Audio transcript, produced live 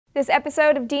This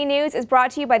episode of D News is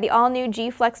brought to you by the all-new G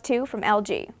Flex 2 from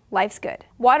LG. Life's good.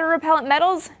 Water-repellent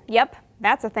metals? Yep,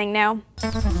 that's a thing now.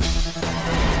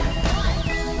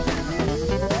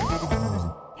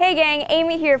 Hey gang,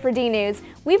 Amy here for D News.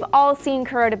 We've all seen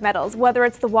corroded metals, whether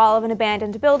it's the wall of an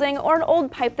abandoned building or an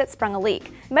old pipe that sprung a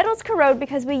leak. Metals corrode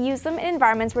because we use them in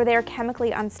environments where they are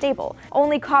chemically unstable.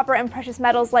 Only copper and precious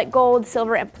metals like gold,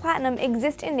 silver, and platinum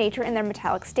exist in nature in their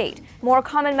metallic state. More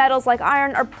common metals like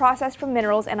iron are processed from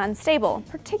minerals and unstable,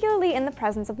 particularly in the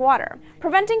presence of water.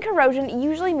 Preventing corrosion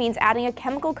usually means adding a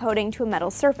chemical coating to a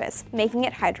metal surface, making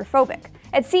it hydrophobic.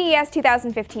 At CES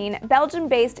 2015,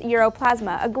 Belgium-based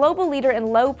Europlasma, a global leader in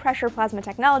low-pressure plasma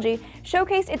technology,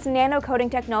 showcased its nano-coating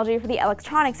technology for the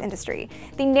electronics industry.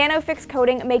 The Nanofics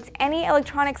coating makes any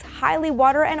electronics highly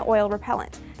water and oil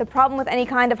repellent. The problem with any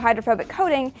kind of hydrophobic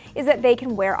coating is that they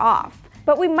can wear off.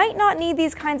 But we might not need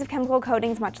these kinds of chemical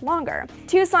coatings much longer.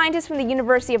 Two scientists from the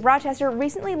University of Rochester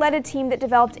recently led a team that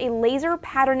developed a laser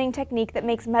patterning technique that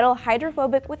makes metal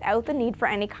hydrophobic without the need for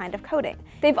any kind of coating.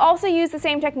 They've also used the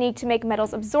same technique to make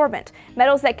metals absorbent,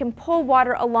 metals that can pull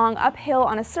water along uphill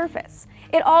on a surface.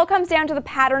 It all comes down to the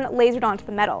pattern lasered onto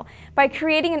the metal. By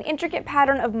creating an intricate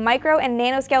pattern of micro and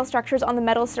nanoscale structures on the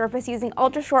metal surface using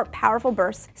ultra-short, powerful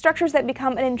bursts, structures that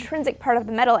become an intrinsic part of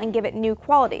the metal and give it new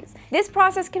qualities. This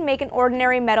process can make an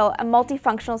ordinary metal a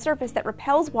multifunctional surface that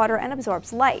repels water and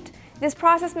absorbs light. This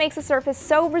process makes a surface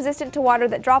so resistant to water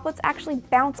that droplets actually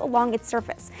bounce along its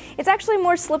surface. It's actually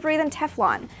more slippery than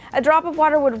Teflon. A drop of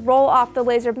water would roll off the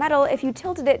lasered metal if you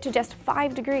tilted it to just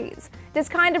 5 degrees. This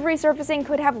kind of resurfacing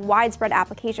could have widespread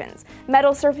applications.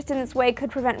 Metal surfaced in this way could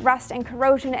prevent rust and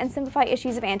corrosion and simplify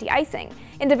issues of anti-icing.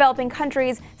 In developing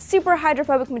countries,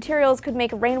 super-hydrophobic materials could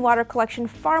make rainwater collection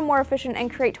far more efficient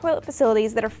and create toilet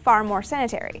facilities that are far more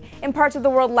sanitary. In parts of the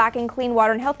world lacking clean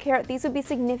water and healthcare, these would be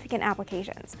significant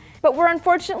applications. But we're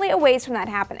unfortunately a ways from that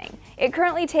happening. It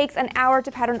currently takes an hour to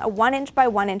pattern a 1-inch by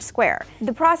 1-inch square.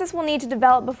 The process will need to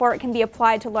develop before it can be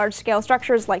applied to large-scale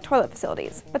structures like toilet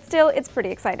facilities. But still, it's pretty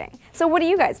exciting. So what do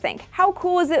you guys think? How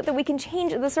cool is it that we can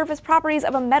change the surface properties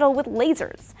of a metal with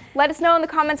lasers? Let us know in the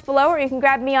comments below, or you can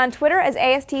grab me on Twitter as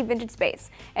AST Vintage Space.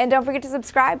 And don't forget to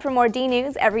subscribe for more D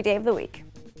News every day of the week.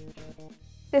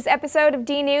 This episode of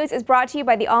D News is brought to you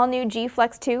by the all-new G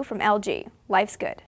Flex 2 from LG. Life's good.